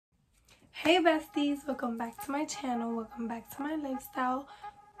Hey besties, welcome back to my channel, welcome back to my lifestyle,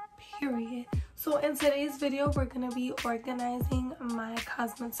 period. So in today's video, we're going to be organizing my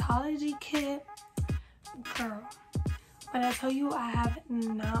cosmetology kit. Girl, when I tell you I have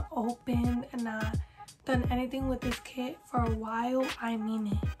not opened and not done anything with this kit for a while, I mean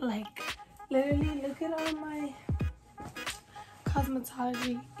it. Like, literally, look at all my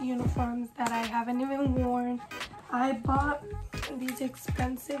cosmetology uniforms that I haven't even worn. I bought these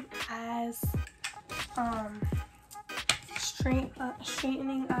expensive ass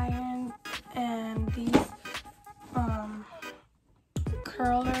straightening irons and these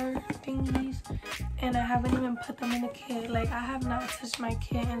curler thingies, and I haven't even put them in the kit. Like, I have not touched my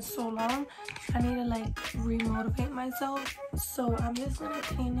kit in so long. I need to like remotivate myself, so I'm just gonna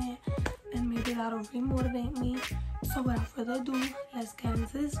clean it and maybe that'll remotivate me. So without further ado, let's get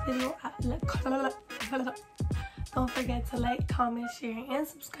into this video. Don't forget to like, comment, share, and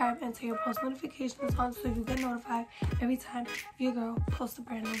subscribe, and turn your post notifications on so you get notified every time your girl posts a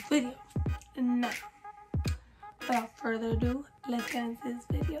brand new video. Now, without further ado, let's get into this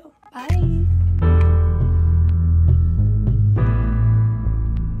video. Bye!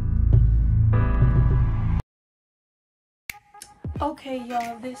 Okay,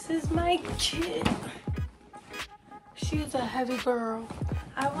 y'all, this is my kit. She's a heavy girl.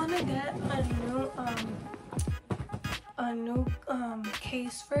 I want to get a new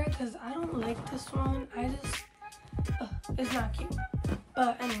case for it because I don't like this one. It's not cute.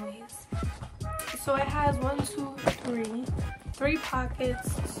 But anyways, so it has three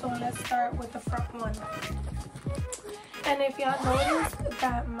pockets. So let's start with the front one. And if y'all notice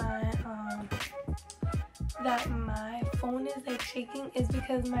that my phone is like shaking, is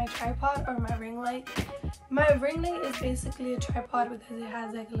because my tripod or my ring light is basically a tripod because it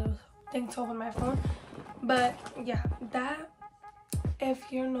has like a little thing to hold my phone. But yeah, that,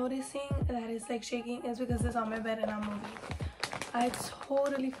 if you're noticing that it's like shaking, is because it's on my bed and I'm moving. I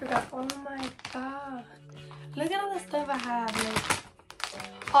totally forgot. Oh my god, look at all the stuff I have. Like,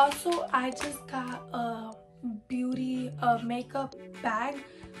 also I just got a makeup bag.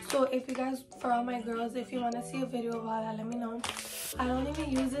 So if you guys, for all my girls, if you want to see a video of all that, let me know. I don't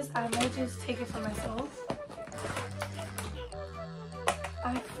even use this. I might just take it for myself.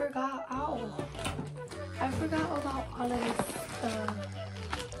 I forgot about all of this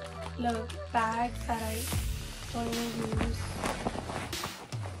little bags that I don't even use.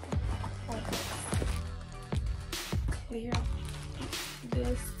 Clear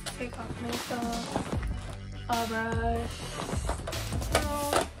this, take off makeup, a brush.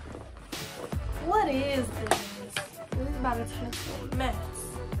 What is this? This is about to turn into a mess.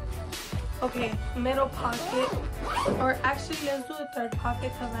 Okay, middle pocket, or actually let's do a third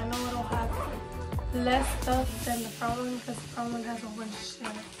pocket because I know it'll have less stuff than the front one because the front one has a bunch of shit.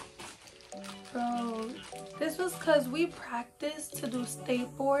 Bro, this was because we practiced to do state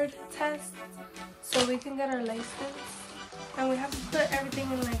board tests so we can get our license, and we have to put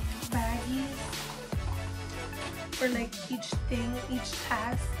everything in like baggies for like each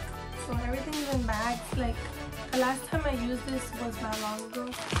task. So everything's in bags. Like, the last time I used this was not long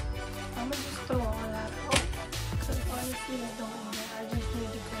ago. I'm gonna just throw all that out because honestly I don't need it. I just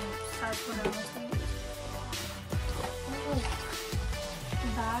need to go start what I was gonna use. Oh,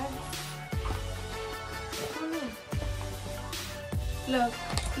 bags. Look,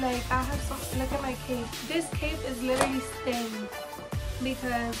 like I have some. Look at my cape. This cape is literally stained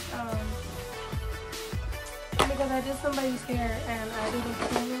because I did somebody's hair and I didn't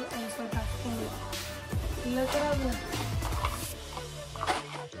clean it, and so it got stained. Look at all this.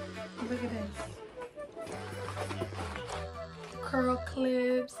 Look at this. Curl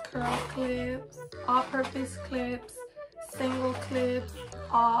clips, all-purpose clips, single clips,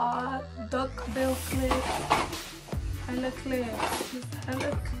 duckbill clips. Hella clips,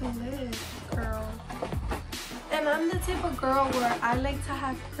 girl. And I'm the type of girl where I like to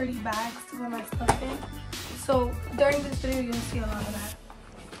have pretty bags to put my stuff in. So during this video, you'll see a lot of that.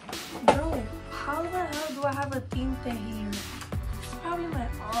 Bro, how the hell do I have a tinte here? It's probably my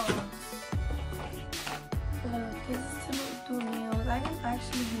arms. Look, this is to do nails. I can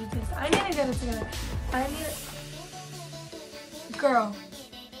actually use this. I need to get it together. Girl,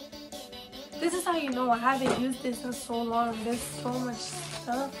 this is how you know I haven't used this in so long. There's so much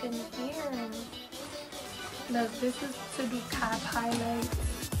stuff in here. Look, this is to do cap highlights.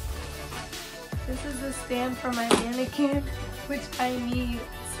 This is the stand for my mannequin, which I need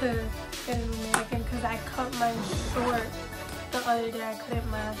to get a new mannequin because I cut mine short the other day. I cut it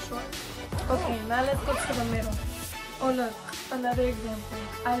mine short. Okay, now let's go to the middle. Oh look, another example.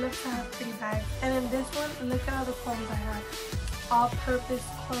 I love to have pretty bags. And in this one, look at all the combs I have. All-purpose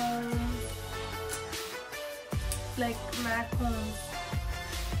combs. like MAC combs.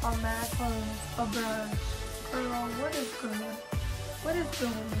 Or MAC combs. A brush. Girl, what is good? What is good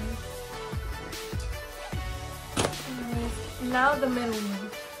with me? Anyways, now the middle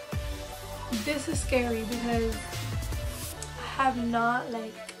one. This is scary because I have not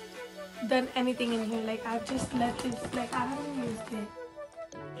like done anything in here. Like I've just let this, like I haven't used it.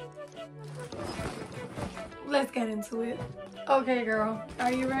 Let's get into it. Okay girl,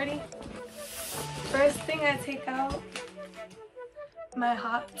 are you ready? First thing I take out, my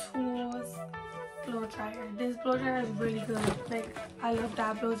Hot Tools blow dryer. This blow dryer is really good. Like I love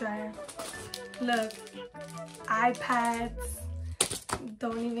that blow dryer. Look, iPads,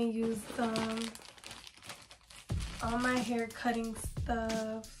 don't even use them. All my hair cutting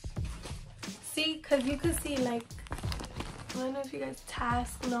stuff. See, cause you can see like, I don't know if you guys,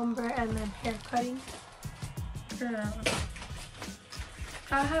 task number and then hair cutting. Girl,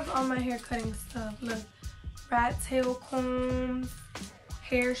 I have all my hair cutting stuff. Look, rat tail combs,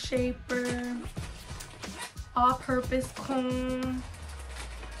 hair shaper, all-purpose comb,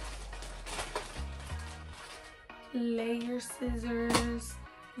 layer scissors,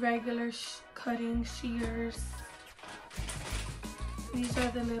 regular cutting shears. These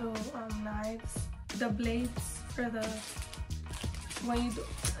are the little knives, the blades for the, when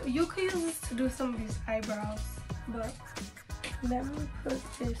you could use this to do some of these eyebrows, but let me put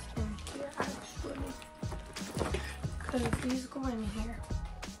this in here actually, because these go in here.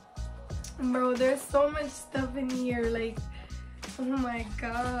 Bro, there's so much stuff in here, like, oh my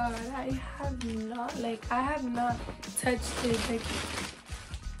god, I have not touched it. Like,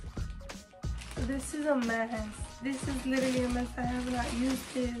 this is a mess. This is literally a mess. I have not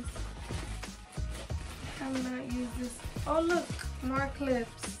used this. I have not used this. Oh look, more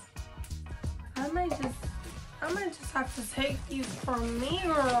clips. I might just have to take these for me,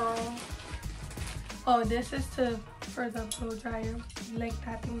 girl. Oh, this is for the blow dryer, like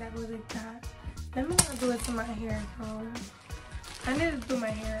that thing that goes like that. Let me not do it to my hair, girl. I need to do my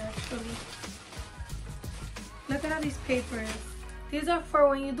hair actually. Look at all these papers. These are for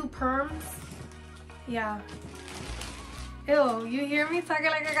when you do perms. Yeah. Ew, you hear me talking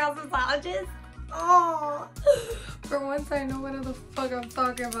like a cosmetologist? Oh, for once I know what the fuck I'm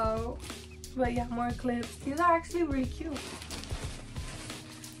talking about. But yeah, more clips. These are actually really cute.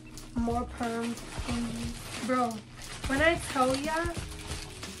 More perms. Bro, when I tell ya,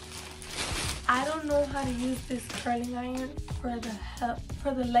 I don't know how to use this curling iron for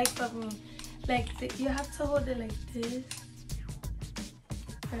the life of me. Like you have to hold it like this,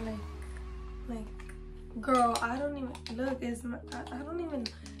 or like. Girl, I don't even look. I don't even.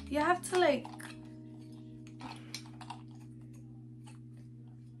 You have to like.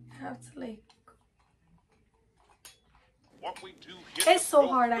 It's so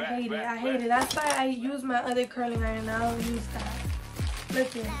hard. I hate it. I hate it. That's why I use my other curling iron. I don't use that.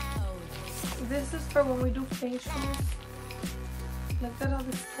 Look here. This is for when we do facials. Look at all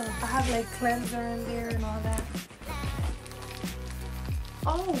this stuff. I have like cleanser in there and all that.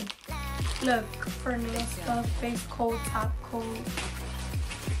 Oh. Look, for nail stuff, face coat, top coat.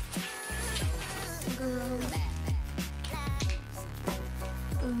 Girl.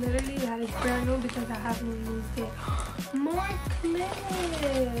 Literally, that is brand new because I haven't used it. More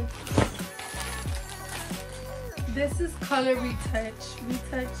clips. This is color retouch.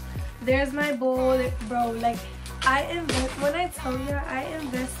 There's my bowl, bro. Like, when I tell you, I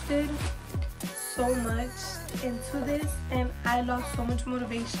invested so much into this and I lost so much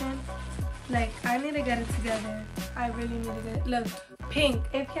motivation. Like, I need to get it together. I really need to get it. Look, pink.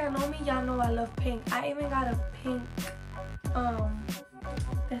 If y'all know me, y'all know I love pink. I even got a pink,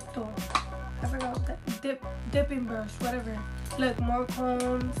 esto. I forgot that. Dipping brush, whatever. Look, more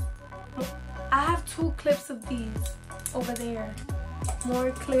combs. I have 2 clips of these over there.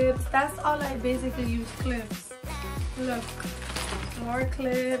 More clips. That's all I basically use, clips. Look, more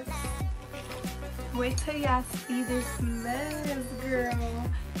clips. Wait till y'all see this mess, girl.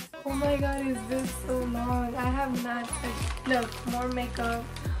 Oh my god, is this so long? I have not touched. Look, more makeup.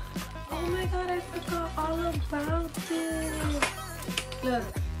 Oh my god, I forgot all about this. Look,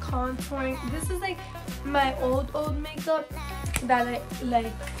 contouring. This is like my old makeup that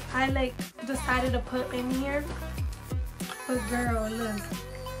I decided to put in here. But girl, look.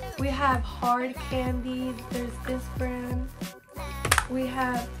 We have hard candy. There's this brand. We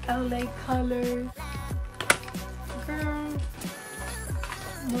have LA Colors. Girl.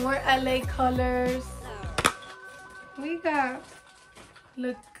 More LA Colors. We got,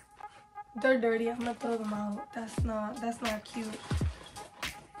 look, they're dirty. I'm gonna throw them out. That's not cute.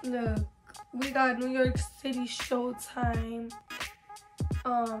 Look, we got New York City Showtime.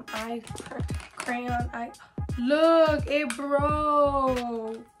 Crayon. Look, it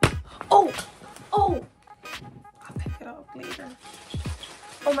broke. Oh, oh. I'll pick it up later.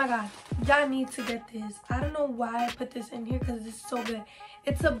 Oh my god, y'all need to get this. I don't know why I put this in here because it's so good.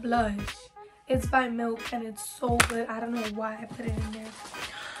 It's a blush. It's by Milk and it's so good. I don't know why I put it in there.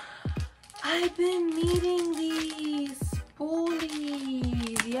 I've been needing these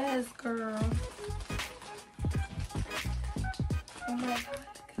spoolies. Yes, girl. Oh my god.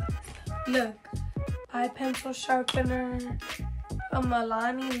 Look, eye pencil sharpener, a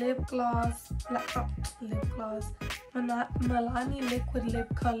Milani lip gloss, Milani liquid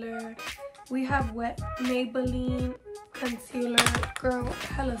lip color. We have wet Maybelline concealer. Girl,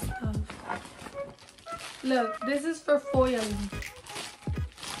 hella stuff. Look, this is for foiling.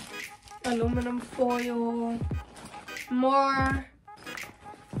 Aluminum foil. More.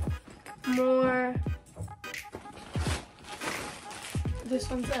 This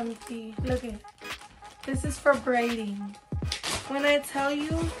one's empty. Look at it. This is for braiding. When I tell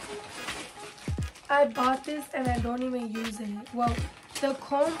you, I bought this and I don't even use it. Well, the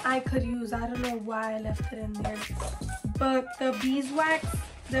comb I could use. I don't know why I left it in there. But the beeswax,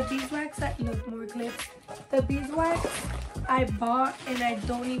 look, more clips. The beeswax I bought and I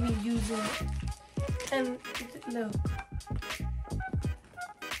don't even use it. And look,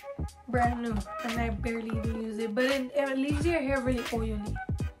 brand new, and I barely even use it. But it leaves your hair really oily.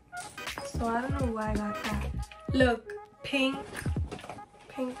 So I don't know why I got that. Look, pink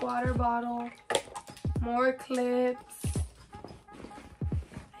water bottle, more clips,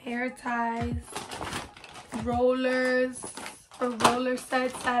 hair ties, rollers, or roller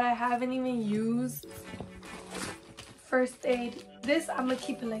sets that I haven't even used. First aid. This, I'm gonna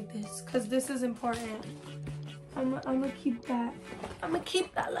keep it like this because this is important. I'm gonna keep that. I'm gonna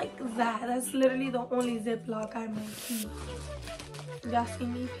keep that like that. That's literally the only Ziploc I might keep. Y'all see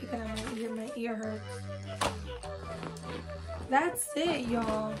me picking at my ear? My ear hurts. That's it,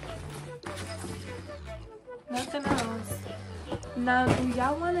 y'all. Nothing else. Now, do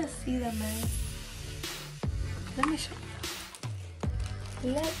y'all want to see the mess? Let me show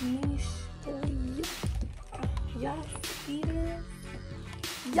you. Let me show you. Y'all see this?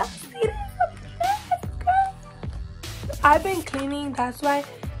 Y'all see this? I've been cleaning. That's why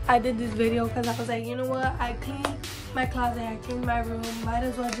I did this video, because I was like, you know what? I cleaned my closet. I cleaned my room. Might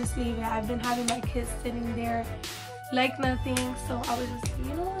as well just leave it. I've been having my kids sitting there like nothing. So I was just like,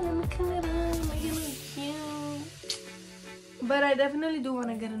 you know what? Let me clean it up. Make it look cute. But I definitely do want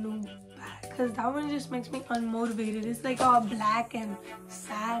to get a new bag, because that one just makes me unmotivated. It's like all black and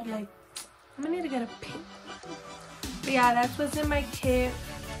sad. Like, I'm gonna need to get a pink. But yeah, that's what's in my kit.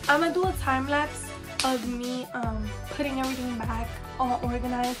 I'm gonna do a time lapse of me putting everything back all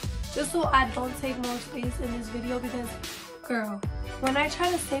organized, just so I don't take more space in this video, because girl, when I try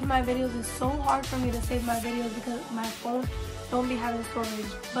to save my videos, it's so hard for me to save my videos because my phone don't be having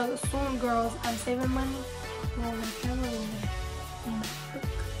storage. But soon, girls, I'm saving money. Well, my camera will work.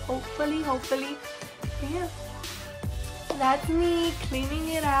 Hopefully. Yeah, that's me cleaning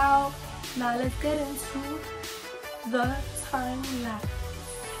it out. Now let's get into the time lapse.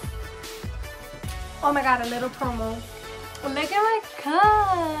 Oh my god, a little promo. Look at my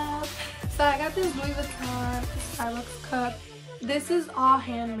cup. So I got this Louis Vuitton Starbucks cup. This is all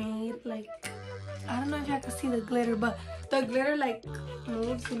handmade. Like, I don't know if you can see the glitter, but the glitter like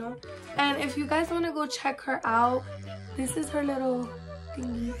moves, you know. And if you guys want to go check her out, this is her little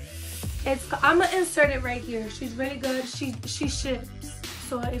thingy. I'm gonna insert it right here. She's really good. She ships.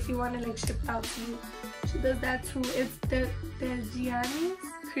 So if you want to like ship out to you, she does that too. It's the Gianni's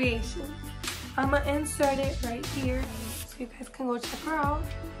Creation. I'm gonna insert it right here so you guys can go check her out.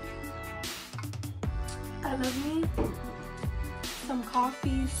 I love me some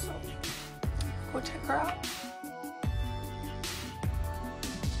coffee, so go check her out.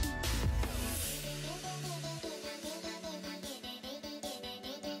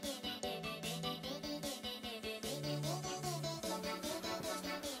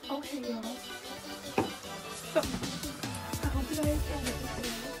 Okay, y'all. So, I hope you guys enjoyed this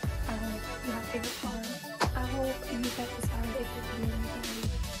video. I hope you have favorite fun. I hope you get inspired if you're doing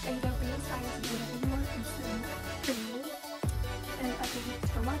anything. And you got really inspired to do whatever you want and soon for you. And I thank you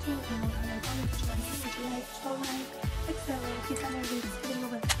for watching. And I'll comment on it. What you like, show like, etc. Keep on every video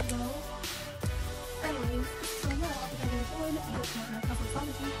below. Anyways, so yeah, I hope you guys enjoyed it. I hope you have a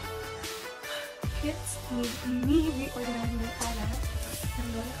cosmology. Kids need reorganizing and all that. And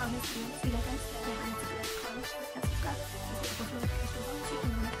go to the comments below. See like I said, don't forget to like, comment, share, and subscribe. And get post notifications on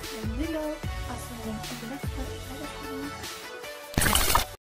the next video. I'll see you in the next one.